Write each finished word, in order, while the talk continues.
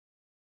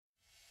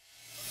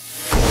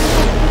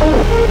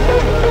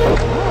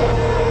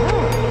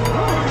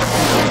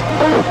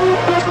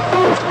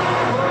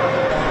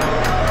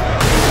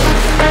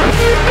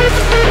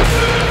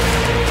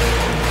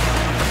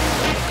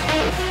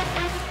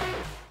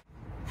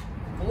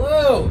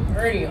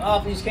For any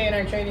off-leash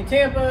canine training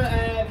Tampa,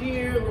 I have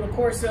here a little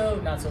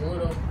Corso, not so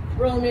little,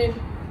 Roman.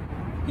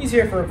 He's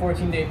here for a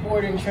 14-day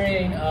board and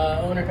train.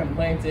 Owner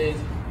complaint is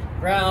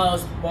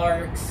growls,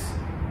 barks,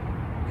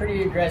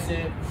 pretty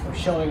aggressive, or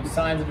showing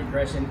signs of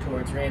aggression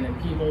towards random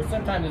people,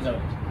 sometimes his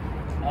owners.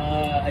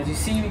 As you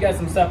see, we got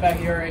some stuff out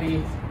here already.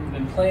 We've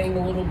been playing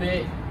a little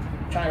bit,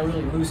 trying to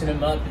really loosen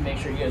him up to make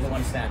sure he doesn't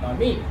want to snap on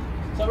me.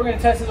 So we're going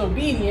to test his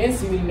obedience,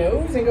 see what he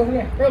knows, and go from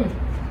there. Roman,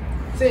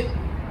 sit.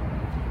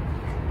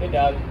 Good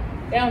dog.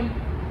 Down.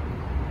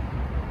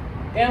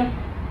 Down.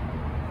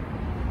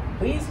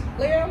 Please,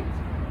 lay down.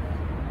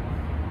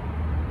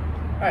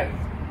 Alright,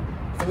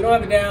 so we don't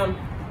have it down.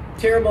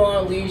 Terrible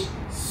on leash.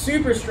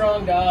 Super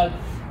strong dog.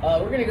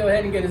 We're going to go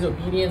ahead and get his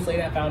obedience, lay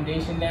that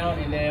foundation down,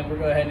 and then we'll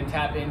go ahead and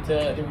tap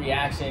into the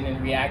reaction and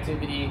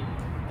reactivity.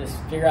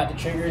 Just figure out the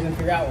triggers and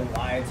figure out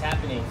why it's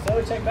happening.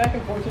 So check back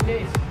in 14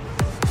 days.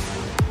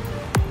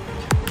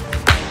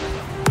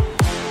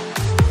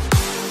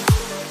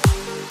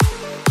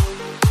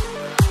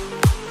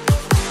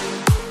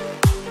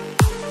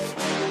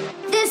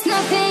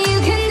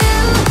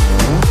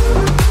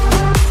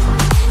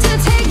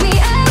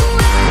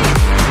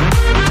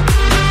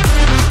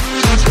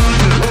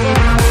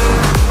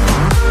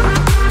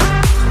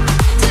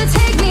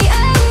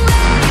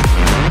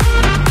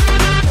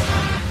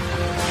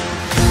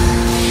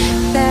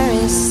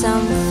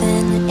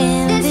 Something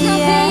in the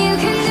air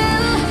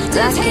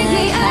that can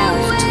have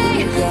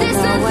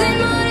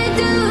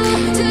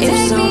to get away. If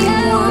someone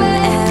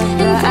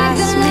ever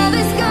asks me,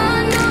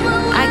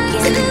 I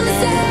can never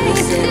say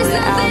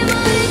without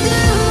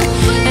you.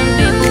 And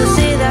people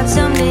say that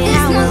someday I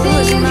will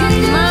lose my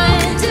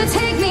mind. To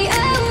take me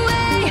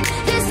away,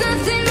 there's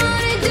nothing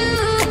more to do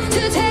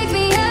to take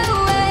me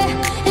away.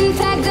 In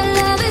fact, the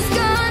love is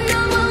gone,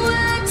 no more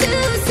word to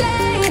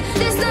say.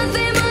 There's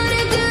nothing more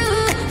to do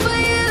for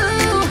you.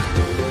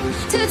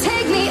 To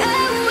take me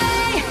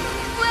away,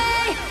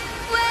 way,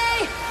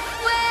 way,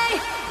 way,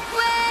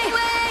 way,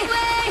 way, way,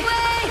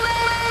 way,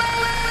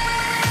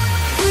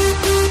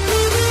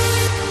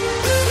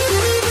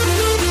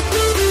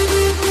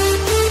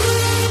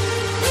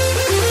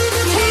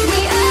 take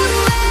me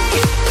away.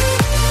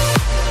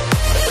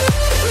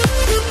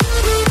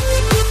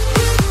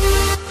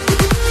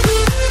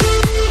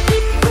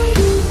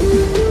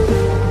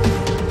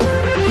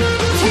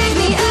 Take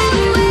me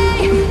away.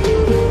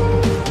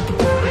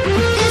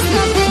 There's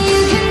nothing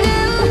you can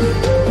do.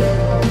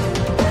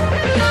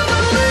 No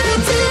more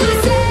words to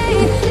say.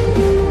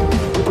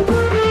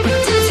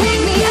 To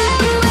take me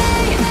away.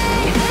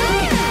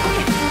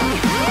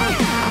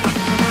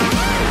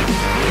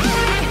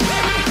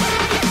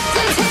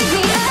 To take me away. To take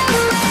me away.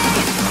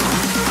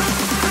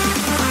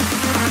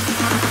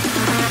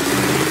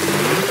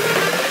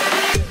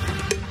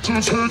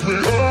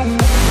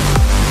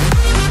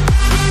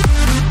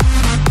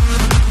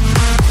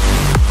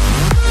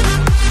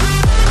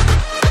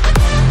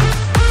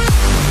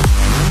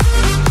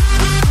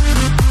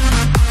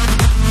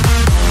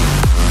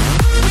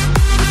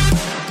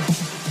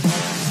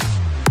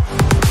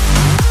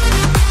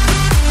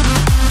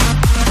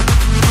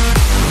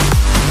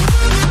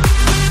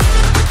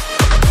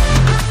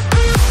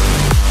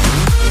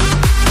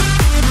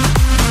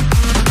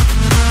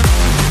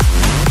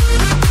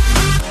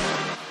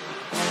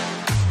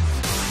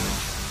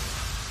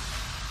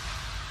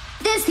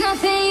 There's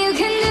nothing you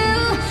can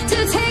do to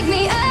take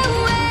me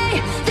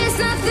away. There's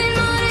nothing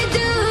more to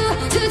do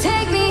to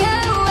take me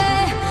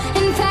away.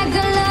 In fact,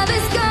 the love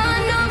is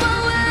gone, no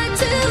more word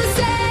to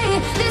say.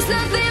 There's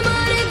nothing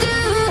more to do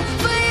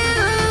for you.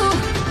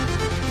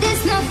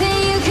 There's nothing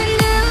you can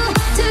do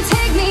to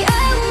take me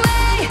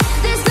away.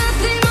 There's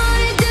nothing more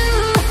to do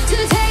to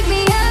take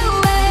me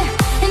away.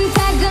 In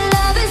fact, the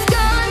love is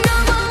gone, no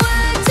more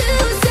word to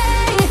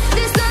say.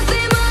 There's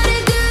nothing more to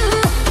do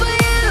for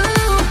you.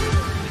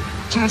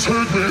 To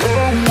take me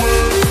away.